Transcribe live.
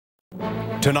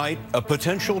Tonight, a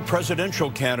potential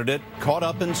presidential candidate caught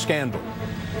up in scandal.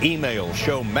 Emails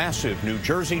show massive New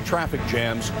Jersey traffic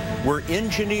jams were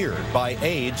engineered by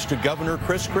aides to Governor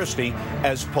Christie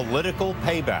as political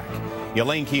payback.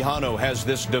 Elaine Quijano has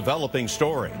this developing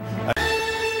story.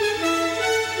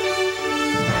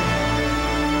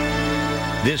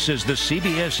 This is the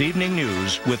CBS Evening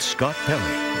News with Scott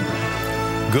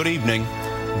Pelley. Good evening.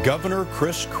 Governor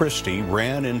Christie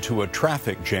ran into a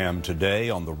traffic jam today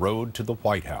on the road to the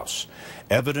White House.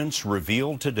 Evidence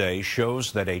revealed today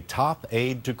shows that a top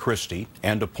aide to Christie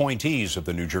and appointees of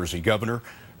the New Jersey governor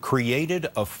created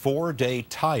a 4-day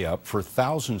tie-up for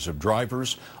thousands of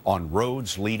drivers on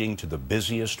roads leading to the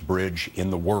busiest bridge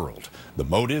in the world. The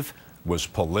motive was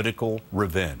political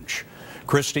revenge.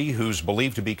 Christie, who's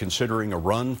believed to be considering a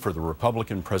run for the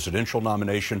Republican presidential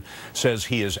nomination, says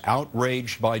he is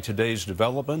outraged by today's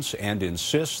developments and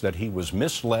insists that he was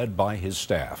misled by his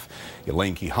staff.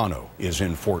 Elaine Quijano is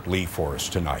in Fort Lee for us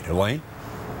tonight. Elaine?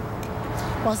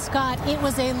 Well, Scott, it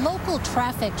was a local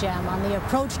traffic jam on the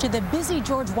approach to the busy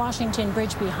George Washington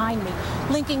Bridge behind me,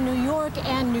 linking New York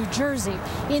and New Jersey.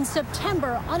 In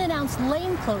September, unannounced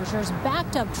lane closures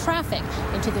backed up traffic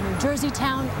into the New Jersey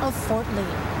town of Fort Lee.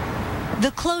 The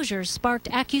closures sparked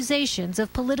accusations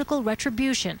of political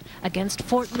retribution against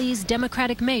Fort Lee's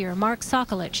Democratic mayor, Mark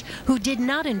Sokolich, who did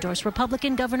not endorse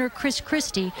Republican Governor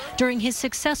Christie during his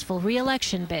successful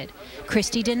re-election bid.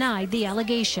 Christie denied the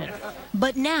allegation.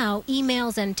 But now,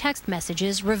 emails and text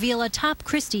messages reveal a top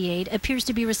Christie aide appears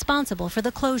to be responsible for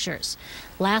the closures.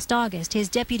 Last August, his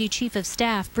deputy chief of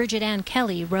staff, Bridget Ann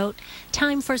Kelly, wrote,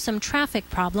 "Time for some traffic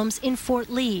problems in Fort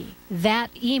Lee." That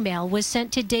email was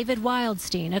sent to David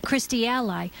Wildstein, a Christie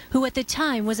ally, who at the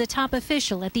time was a top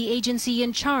official at the agency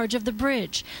in charge of the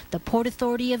bridge, the Port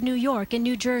Authority of New York and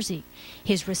New Jersey.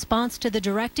 His response to the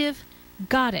directive?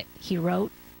 "Got it," he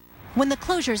wrote. When the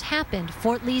closures happened,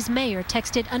 Fort Lee's mayor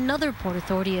texted another Port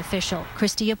Authority official,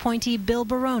 Christie appointee Bill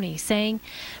Baroni, saying,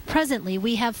 "Presently,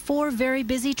 we have 4 very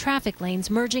busy traffic lanes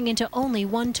merging into only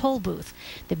one toll booth.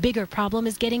 The bigger problem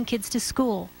is getting kids to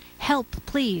school. Help,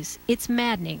 please. It's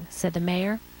maddening," said the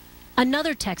mayor.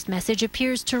 Another text message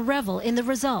appears to revel in the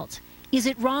result. "Is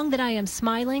it wrong that I am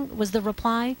smiling?" was the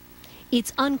reply.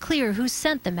 It's unclear who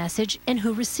sent the message and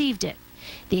who received it.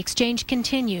 The exchange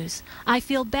continues. "I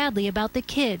feel badly about the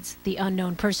kids," the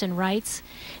unknown person writes.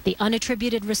 The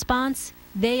unattributed response,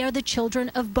 "They are the children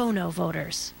of Bono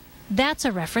voters." That's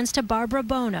a reference to Barbara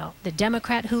Bono, the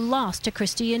Democrat who lost to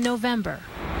Christie in November.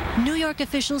 New York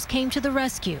officials came to the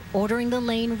rescue, ordering the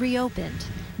lane reopened.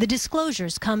 The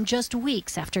disclosures come just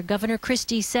weeks after Governor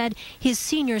Christie said his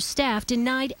senior staff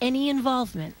denied any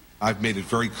involvement. I've made it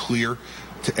very clear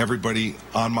to everybody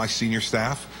on my senior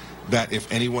staff that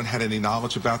if anyone had any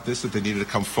knowledge about this, that they needed to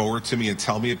come forward to me and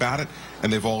tell me about it,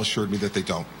 and they've all assured me that they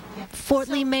don't. Fort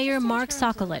Lee Mayor Mark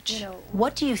Sokolich.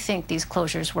 What do you think these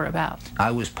closures were about? I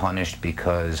was punished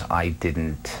because I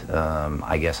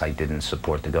guess I didn't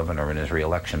support the governor in his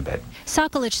re-election bid.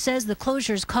 Sokolich says the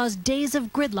closures caused days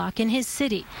of gridlock in his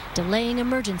city, delaying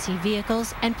emergency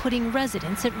vehicles and putting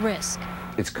residents at risk.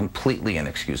 It's completely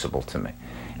inexcusable to me.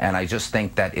 And I just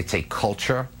think that it's a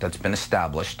culture that's been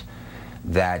established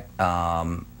that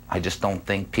I just don't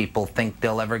think people think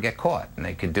they'll ever get caught, and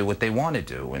they could do what they want to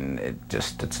do, and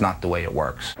it's not the way it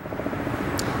works.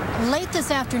 Late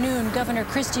this afternoon, Governor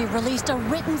Christie released a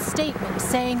written statement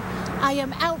saying, "I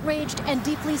am outraged and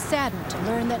deeply saddened to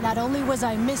learn that not only was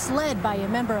I misled by a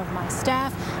member of my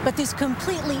staff, but this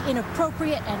completely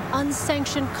inappropriate and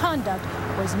unsanctioned conduct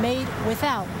was made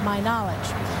without my knowledge."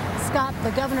 Scott,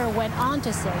 the governor went on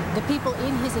to say the people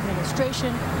in his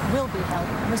administration will be held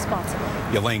responsible.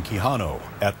 Elaine Quijano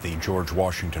at the George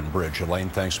Washington Bridge. Elaine,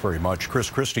 thanks very much.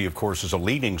 Christie, of course, is a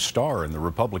leading star in the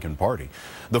Republican Party.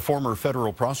 The former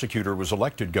federal prosecutor was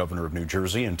elected governor of New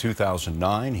Jersey in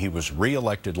 2009. He was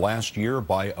re-elected last year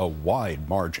by a wide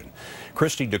margin.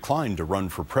 Christie declined to run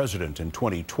for president in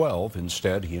 2012.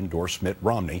 Instead, he endorsed Mitt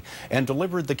Romney and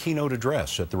delivered the keynote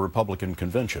address at the Republican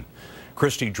convention.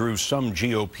 Christie drew some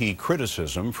GOP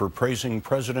criticism for praising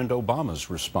President Obama's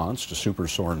response to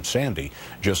Superstorm Sandy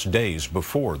just days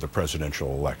before the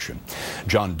presidential election.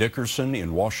 John Dickerson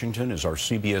in Washington is our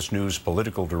CBS News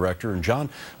political director. And John,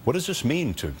 what does this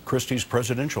mean to Christie's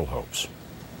presidential hopes?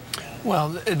 Well,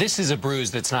 this is a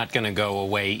bruise that's not going to go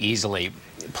away easily.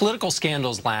 Political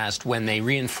scandals last when they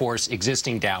reinforce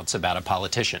existing doubts about a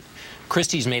politician.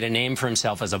 Christie's made a name for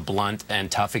himself as a blunt and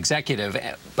tough executive,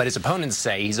 but his opponents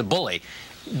say he's a bully.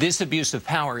 this abuse of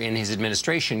power in his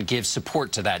administration gives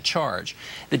support to that charge.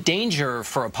 The danger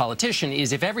for a politician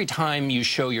is if every time you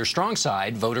show your strong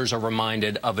side, voters are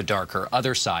reminded of a darker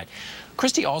other side.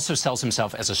 Christie also sells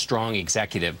himself as a strong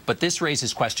executive, but this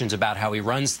raises questions about how he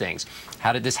runs things.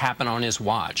 How did this happen on his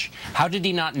watch? How did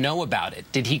he not know about it?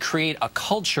 Did he create a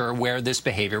culture where this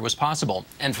behavior was possible?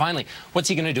 And finally, what's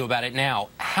he going to do about it now?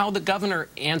 How the governor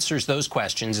answers those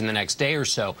questions in the next day or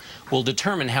so will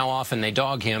determine how often they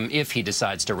dog him if he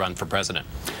decides to run for president.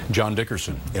 John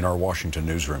Dickerson in our Washington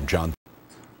newsroom. John.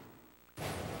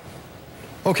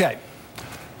 Okay.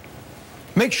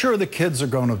 Make sure the kids are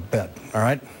going to bed, all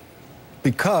right?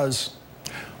 Because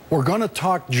we're going to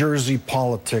talk Jersey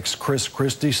politics,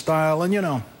 Christie style, and you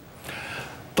know,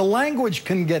 the language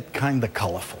can get kind of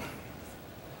colorful.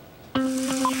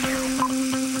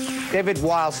 David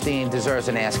Wildstein deserves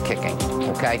an ass kicking,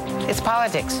 okay? It's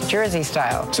politics, Jersey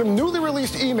style. Some newly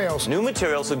released emails. New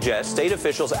material suggests state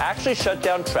officials actually shut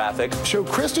down traffic. Show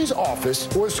Christie's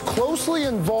office was closely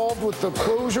involved with the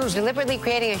closures. Deliberately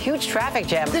creating a huge traffic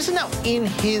jam. This is now in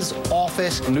his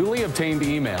office. Newly obtained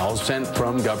emails sent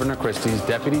from Governor Christie's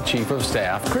Deputy Chief of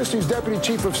Staff. Christie's Deputy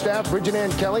Chief of Staff, Bridget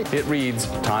Ann Kelly. It reads,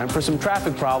 time for some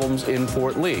traffic problems in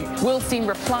Fort Lee. Wildstein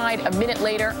replied a minute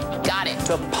later, got it.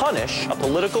 To punish a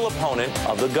political opponent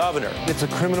of the governor. It's a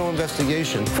criminal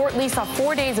investigation. Fort Lee saw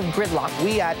 4 days of gridlock.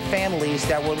 We had families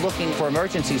that were looking for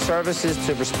emergency services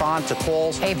to respond to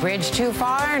calls. A bridge too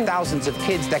far? Thousands of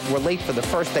kids that were late for the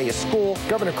first day of school.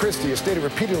 Governor Christie has stated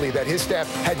repeatedly that his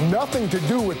staff had nothing to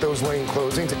do with those lane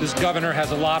closings. This governor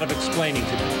has a lot of explaining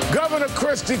to do. Governor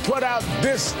Christie put out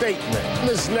this statement,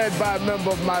 misled by a member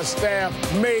of my staff,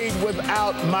 made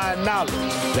without my knowledge.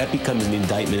 That becomes an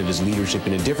indictment of his leadership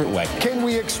in a different way. Can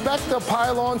we expect a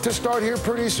pile-on to start here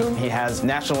pretty soon? He has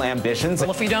national ambitions.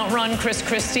 Well, if we don't run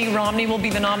Christie, Romney will be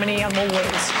the nominee and we'll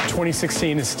lose.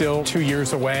 2016 is still 2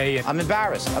 years away. I'm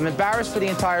embarrassed. I'm embarrassed for the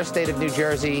entire state of New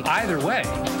Jersey. Either way,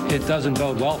 it doesn't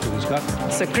bode well for this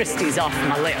governor. So Christie's off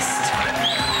my list.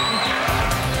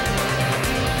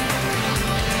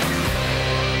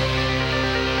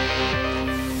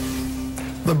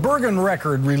 The Bergen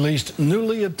Record released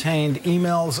newly obtained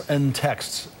emails and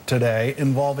texts today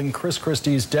involving Chris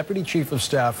Christie's Deputy Chief of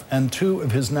Staff and 2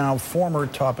 of his now former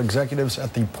top executives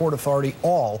at the Port Authority,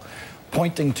 all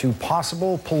pointing to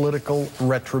possible political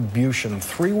retribution.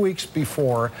 3 weeks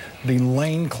before the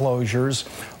lane closures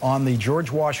on the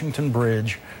George Washington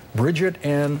Bridge, Bridget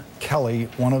Ann Kelly,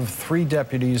 one of 3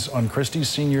 deputies on Christie's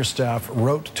senior staff,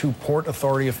 wrote to Port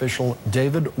Authority official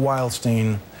David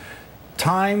Wildstein,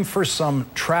 "Time for some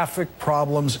traffic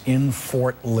problems in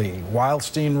Fort Lee."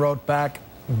 Wildstein wrote back,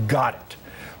 "Got it."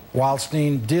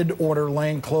 Wildstein did order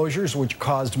lane closures, which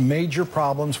caused major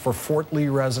problems for Fort Lee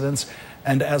residents.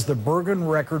 And as the Bergen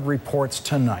Record reports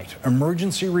tonight,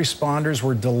 emergency responders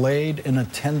were delayed in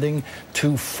attending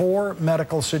to 4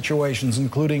 medical situations,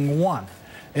 including one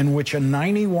in which a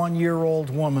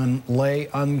 91-year-old woman lay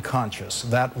unconscious.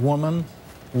 That woman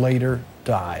later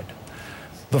died.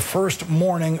 The first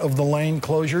morning of the lane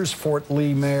closures, Fort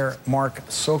Lee Mayor Mark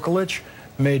Sokolich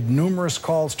made numerous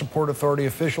calls to Port Authority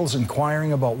officials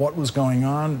inquiring about what was going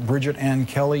on. Bridget Ann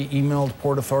Kelly emailed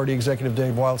Port Authority Executive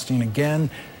Dave Wildstein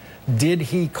again. Did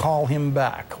he call him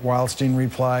back? Wildstein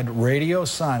replied, "Radio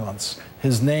silence.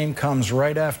 His name comes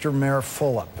right after Mayor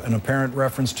Fulop," an apparent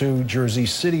reference to Jersey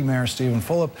City Mayor Stephen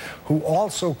Fulop, who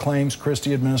also claims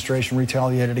Christie administration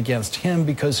retaliated against him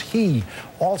because he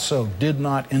also did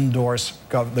not endorse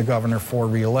the governor for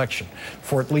re-election.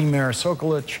 Fort Lee Mayor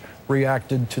Sokolich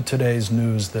reacted to today's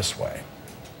news this way.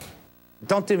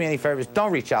 Don't do me any favors.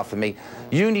 Don't reach out for me.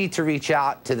 You need to reach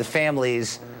out to the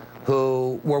families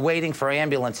who were waiting for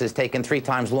ambulances taking 3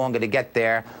 times longer to get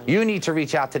there. You need to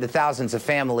reach out to the thousands of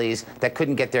families that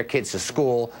couldn't get their kids to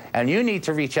school. And you need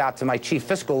to reach out to my chief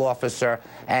fiscal officer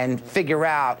and figure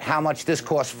out how much this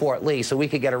cost Fort Lee so we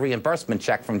could get a reimbursement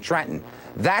check from Trenton.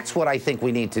 That's what I think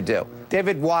we need to do.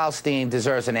 David Wildstein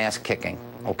deserves an ass kicking,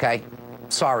 okay?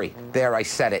 Sorry, there, I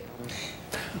said it.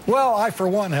 Well, I, for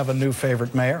one, have a new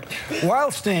favorite mayor.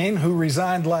 Wildstein, who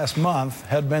resigned last month,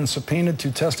 had been subpoenaed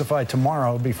to testify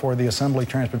tomorrow before the Assembly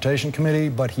Transportation Committee,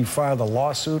 but he filed a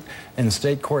lawsuit in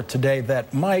state court today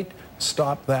that might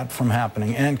stop that from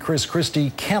happening. And Chris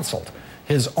Christie canceled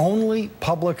his only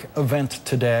public event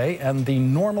today, and the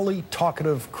normally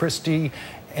talkative Christie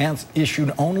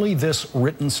issued only this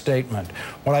written statement.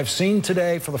 What I've seen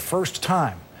today for the first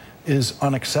time is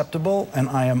unacceptable, and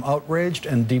I am outraged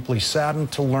and deeply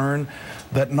saddened to learn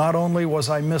that not only was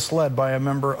I misled by a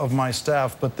member of my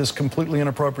staff, but this completely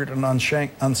inappropriate and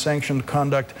unsanctioned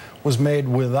conduct was made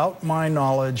without my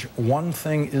knowledge. One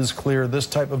thing is clear: this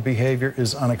type of behavior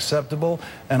is unacceptable,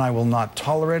 and I will not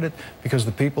tolerate it because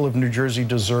the people of New Jersey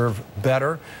deserve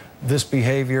better. This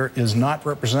behavior is not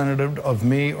representative of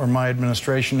me or my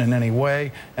administration in any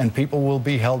way, and people will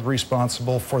be held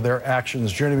responsible for their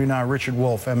actions. Joining me now, Richard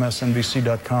Wolff,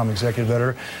 MSNBC.com executive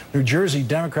editor. New Jersey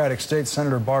Democratic State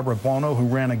Senator Barbara Buono, who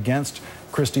ran against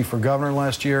Christie for governor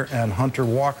last year, and Hunter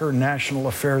Walker, national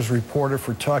affairs reporter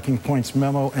for Talking Points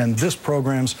Memo and this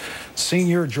program's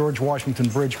senior George Washington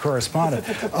Bridge correspondent.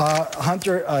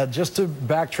 Hunter, just to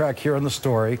backtrack here on the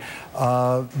story,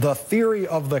 the theory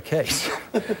of the case,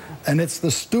 and it's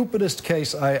the stupidest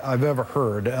case I've ever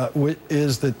heard,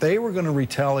 is that they were going to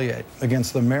retaliate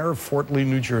against the mayor of Fort Lee,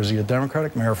 New Jersey, a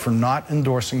Democratic mayor, for not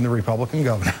endorsing the Republican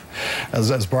governor.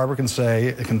 As Barbara can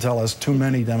tell us, too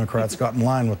many Democrats got in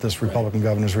line with this Republican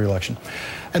governor's reelection.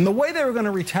 And the way they were going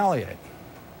to retaliate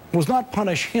was not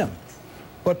punish him,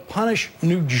 but punish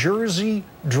New Jersey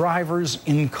drivers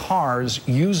in cars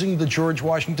using the George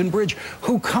Washington Bridge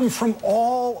who come from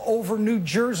all over New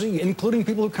Jersey, including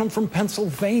people who come from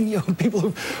Pennsylvania, people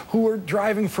who are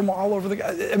driving from all over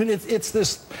the... I mean, it's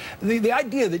this... The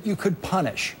idea that you could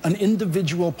punish an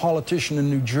individual politician in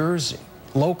New Jersey,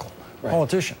 local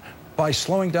politician, by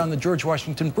slowing down the George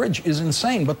Washington Bridge is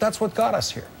insane, but that's what got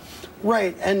us here.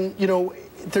 Right, and you know,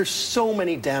 there's so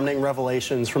many damning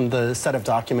revelations from the set of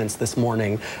documents this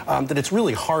morning that it's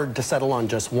really hard to settle on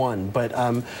just one. But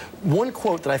one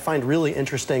quote that I find really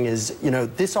interesting is, you know,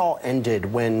 this all ended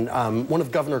when one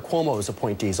of Governor Cuomo's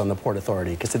appointees on the Port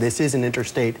Authority, because this is an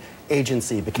interstate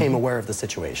agency, became aware of the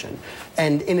situation.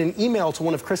 And in an email to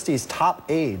one of Christie's top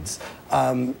aides,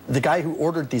 the guy who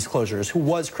ordered these closures, who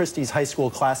was Christie's high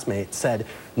school classmate, said,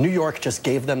 New York just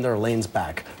gave them their lanes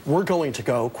back. We're going to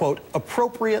go, quote,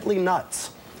 appropriately nuts.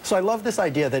 So I love this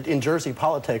idea that in Jersey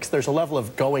politics, there's a level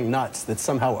of going nuts that's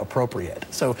somehow appropriate.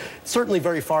 So certainly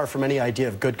very far from any idea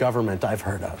of good government I've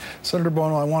heard of. Senator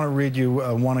Buono, I want to read you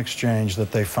one exchange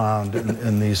that they found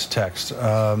in these texts.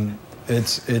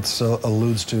 It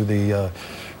alludes to the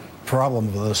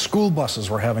problem. The school buses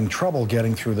were having trouble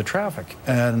getting through the traffic.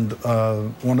 And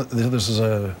this is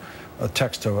a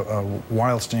text to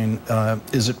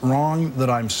Wildstein. Is it wrong that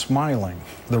I'm smiling?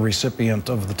 The recipient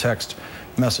of the text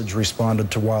message responded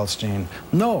to Wildstein.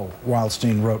 No,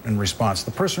 Wildstein wrote in response.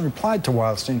 The person replied to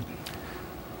Wildstein,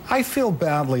 I feel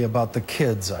badly about the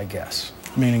kids, I guess,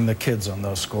 meaning the kids on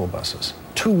those school buses.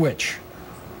 To which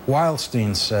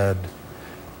Wildstein said,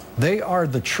 they are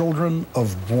the children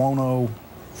of Buono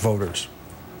voters.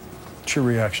 What's your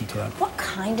reaction to that? What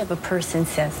kind of a person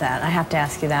says that? I have to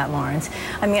ask you that, Lawrence.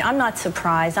 I mean, I'm not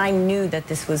surprised. I knew that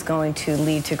this was going to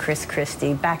lead to Chris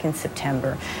Christie back in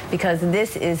September, because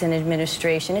this is an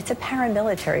administration. It's a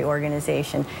paramilitary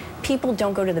organization. People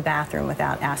don't go to the bathroom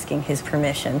without asking his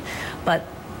permission. But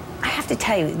I have to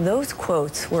tell you, those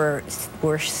quotes were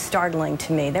startling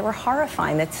to me. They were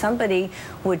horrifying that somebody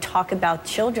would talk about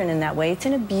children in that way. It's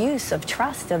an abuse of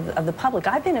trust of the public.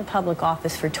 I've been in public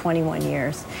office for 21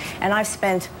 years, and I've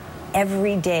spent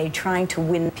every day trying to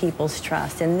win people's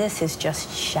trust, and this has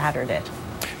just shattered it.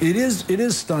 It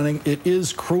is stunning. It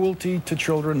is cruelty to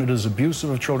children. It is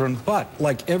abusive of children. But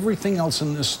like everything else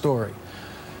in this story,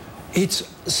 it's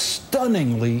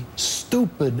stunningly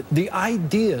stupid, the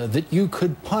idea that you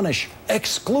could punish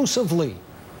exclusively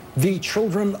the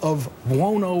children of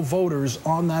Buono voters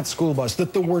on that school bus,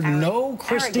 that there were no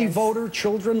Christie voter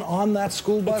children on that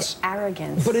school bus. It's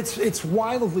arrogance. But it's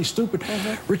wildly stupid.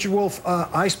 Richard Wolff,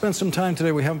 I spent some time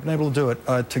today, we haven't been able to do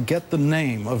it, to get the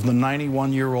name of the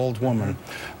 91-year-old woman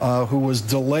who was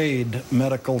delayed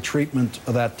medical treatment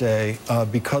that day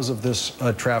because of this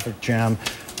traffic jam.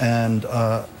 And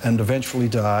eventually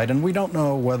died. And we don't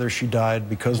know whether she died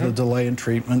because of the delay in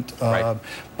treatment.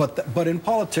 But in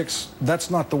politics, that's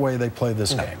not the way they play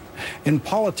this game. In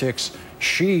politics,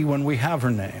 she, when we have her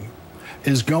name,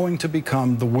 is going to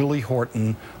become the Willie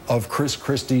Horton of Chris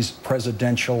Christie's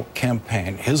presidential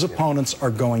campaign. His opponents are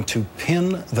going to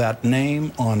pin that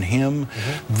name on him.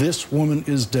 This woman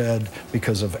is dead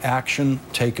because of action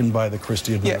taken by the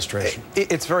Christie administration.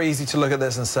 It's very easy to look at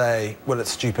this and say, well, it's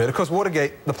stupid. Of course,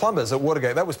 Watergate, the plumbers at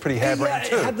Watergate, that was pretty harebrained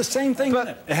too. It had the same thing in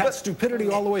it. It had stupidity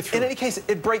all the way through. In any case,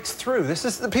 it breaks through.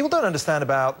 People don't understand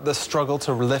about the struggle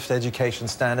to lift education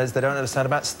standards. They don't understand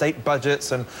about state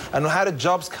budgets and how do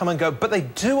jobs come and go. But they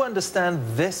do understand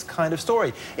this kind of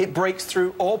story. It breaks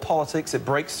through all politics. It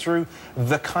breaks through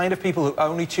the kind of people who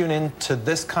only tune in to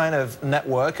this kind of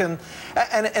network, and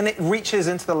it reaches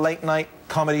into the late night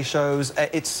comedy shows.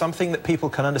 It's something that people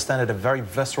can understand at a very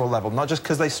visceral level, not just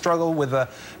because they struggle with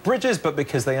bridges, but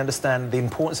because they understand the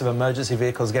importance of emergency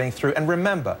vehicles getting through. And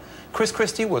remember, Chris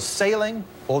Christie was sailing,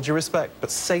 all due respect,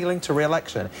 but sailing to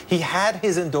re-election. He had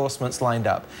his endorsements lined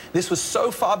up. This was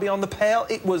so far beyond the pale,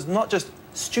 it was not just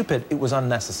stupid, it was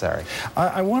unnecessary.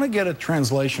 I want to get a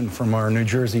translation from our New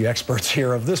Jersey experts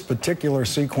here of this particular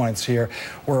sequence here,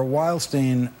 where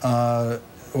Wildstein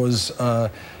was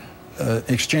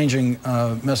exchanging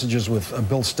messages with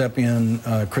Bill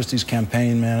Stepien, Christie's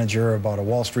campaign manager, about a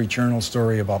Wall Street Journal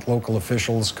story about local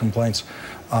officials' complaints.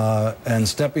 And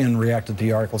Stepien reacted to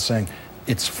the article saying,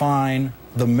 "It's fine.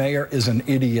 The mayor is an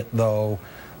idiot, though.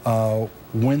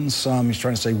 Win some," he's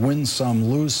trying to say, "win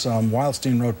some, lose some."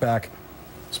 Wildstein wrote back,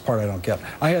 this part I don't get,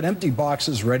 "I had empty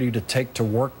boxes ready to take to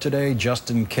work today just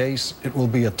in case. It will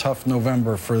be a tough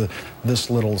November for this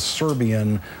little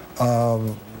Serbian."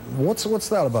 What's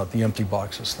that about, the empty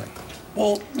boxes thing?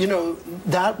 Well, you know,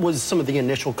 that was some of the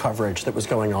initial coverage that was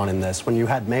going on in this, when you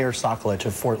had Mayor Sokolic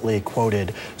of Fort Lee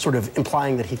quoted sort of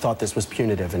implying that he thought this was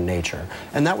punitive in nature.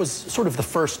 And that was sort of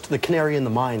the canary in the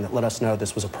mine that let us know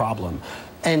this was a problem.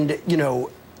 And, you know,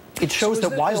 it shows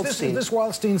that Wildstein... Is this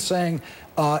Wildstein saying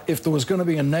if there was going to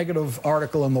be a negative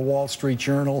article in the Wall Street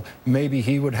Journal, maybe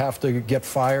he would have to get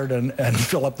fired and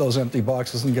fill up those empty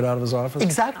boxes and get out of his office?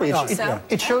 Exactly.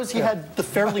 It shows he had the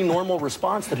fairly normal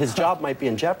response that his job might be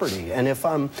in jeopardy. And if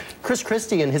Chris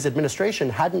Christie and his administration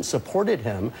hadn't supported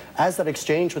him, as that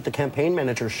exchange with the campaign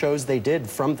manager shows they did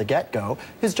from the get-go,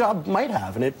 his job might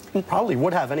have, and it probably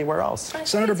would have anywhere else.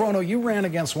 Senator Bono, you ran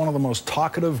against one of the most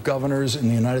talkative governors in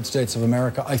the United States of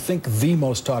America. I think the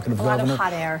most talkative governor. A lot of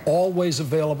hot air. Always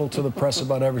available to the press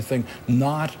about everything.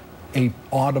 Not a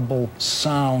audible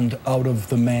sound out of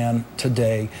the man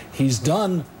today. He's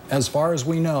done, as far as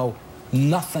we know,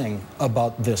 nothing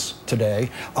about this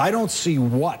today. I don't see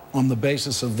what, on the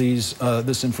basis of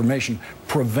this information,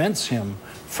 prevents him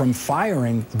from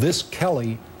firing this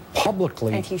Kelly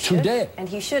publicly today. And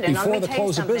he should. And I'm going to tell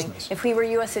you something. If he were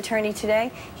U.S. Attorney today,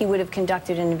 he would have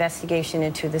conducted an investigation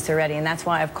into this already. And that's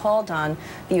why I've called on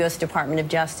the U.S. Department of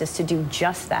Justice to do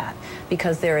just that,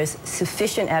 because there is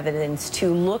sufficient evidence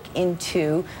to look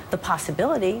into the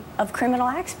possibility of criminal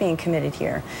acts being committed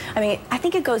here. I mean, I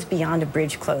think it goes beyond a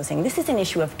bridge closing. This is an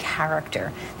issue of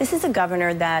character. This is a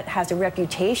governor that has a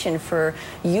reputation for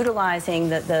utilizing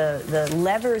the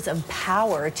levers of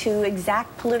power to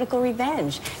exact political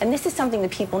revenge. And this is something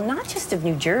that people, not just of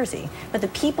New Jersey, but the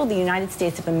people of the United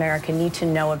States of America need to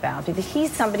know about, because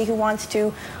he's somebody who wants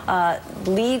to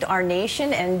lead our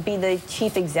nation and be the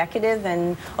chief executive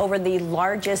and over the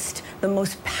largest, the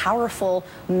most powerful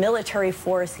military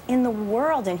force in the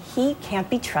world, and he can't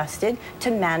be trusted to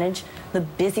manage the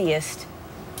busiest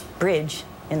bridge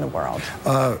in the world.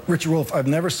 Richard Wolff, I've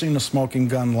never seen a smoking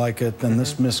gun like it, and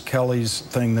this Miss Kelly's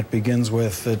thing that begins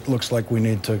with, "It looks like we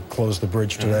need to close the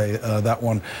bridge today," that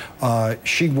one,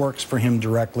 she works for him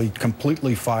directly,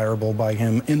 completely fireable by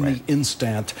him in the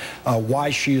instant. Why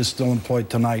she is still employed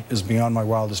tonight is beyond my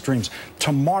wildest dreams.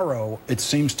 Tomorrow, it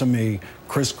seems to me,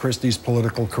 Chris Christie's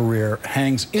political career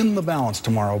hangs in the balance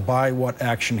tomorrow by what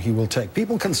action he will take.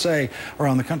 People can say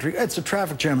around the country, it's a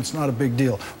traffic jam, it's not a big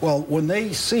deal. Well, when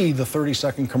they see the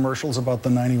 30-second commercials about the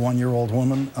 91-year-old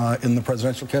woman in the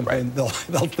presidential campaign, they'll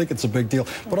think it's a big deal.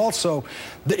 But also,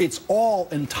 it's all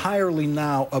entirely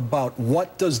now about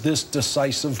what does this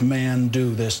decisive man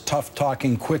do, this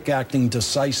tough-talking, quick-acting,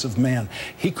 decisive man.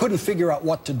 He couldn't figure out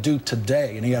what to do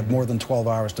today, and he had more than 12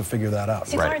 hours to figure that out.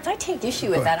 See, Lawrence, I take issue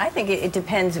with that. I think it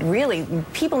depends, really.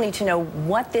 People need to know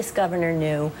what this governor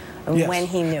knew and when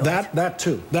he knew it. That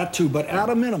too. But at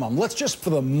a minimum, let's just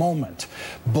for the moment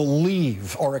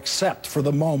believe or accept for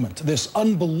the moment this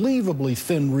unbelievably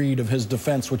thin read of his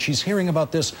defense, which he's hearing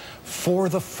about this for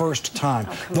the first time.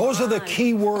 Those are the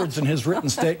key words in his written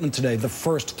statement today, the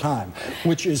first time,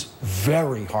 which is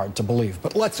very hard to believe.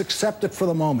 But let's accept it for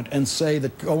the moment and say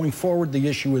that going forward, the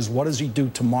issue is what does he do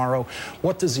tomorrow?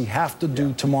 What does he have to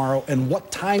do tomorrow? And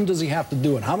what time does he have to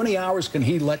do it? How many hours can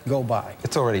he let go by?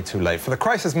 It's already too late. For the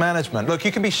crisis management, look,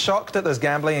 you can be shocked that there's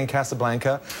gambling in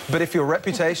Casablanca, but if your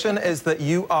reputation is that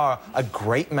you are a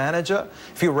great manager,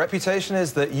 if your reputation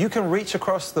is that you can reach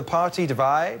across the party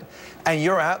divide, and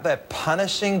you're out there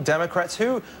punishing Democrats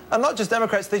who are not just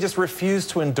Democrats, they just refuse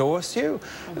to endorse you,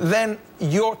 then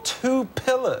your two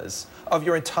pillars of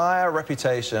your entire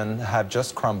reputation have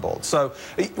just crumbled. So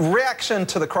reaction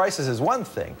to the crisis is one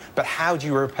thing, but how do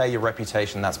you repair your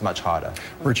reputation? That's much harder.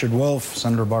 Richard Wolff,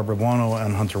 Senator Barbara Buono,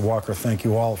 and Hunter Walker, thank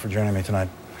you all for joining me tonight.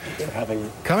 Thank you for having me.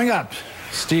 Coming up,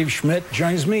 Steve Schmidt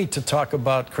joins me to talk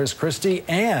about Chris Christie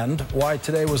and why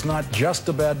today was not just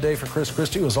a bad day for Chris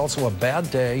Christie, it was also a bad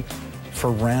day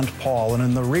for Rand Paul. And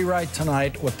in the rewrite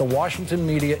tonight, what the Washington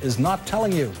media is not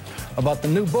telling you about the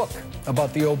new book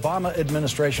about the Obama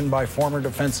administration by former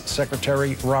Defense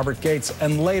Secretary Robert Gates.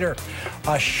 And later,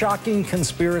 a shocking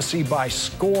conspiracy by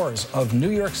scores of New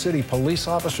York City police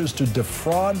officers to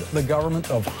defraud the government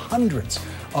of hundreds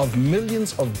of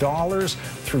millions of dollars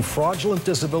through fraudulent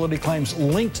disability claims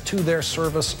linked to their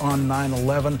service on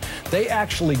 9/11. They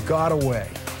actually got away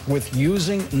with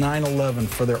using 9/11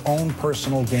 for their own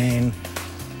personal gain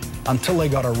until they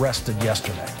got arrested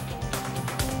yesterday.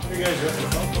 You guys ready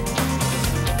to go?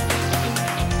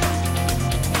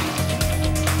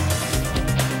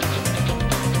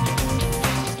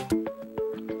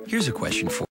 Here's a question for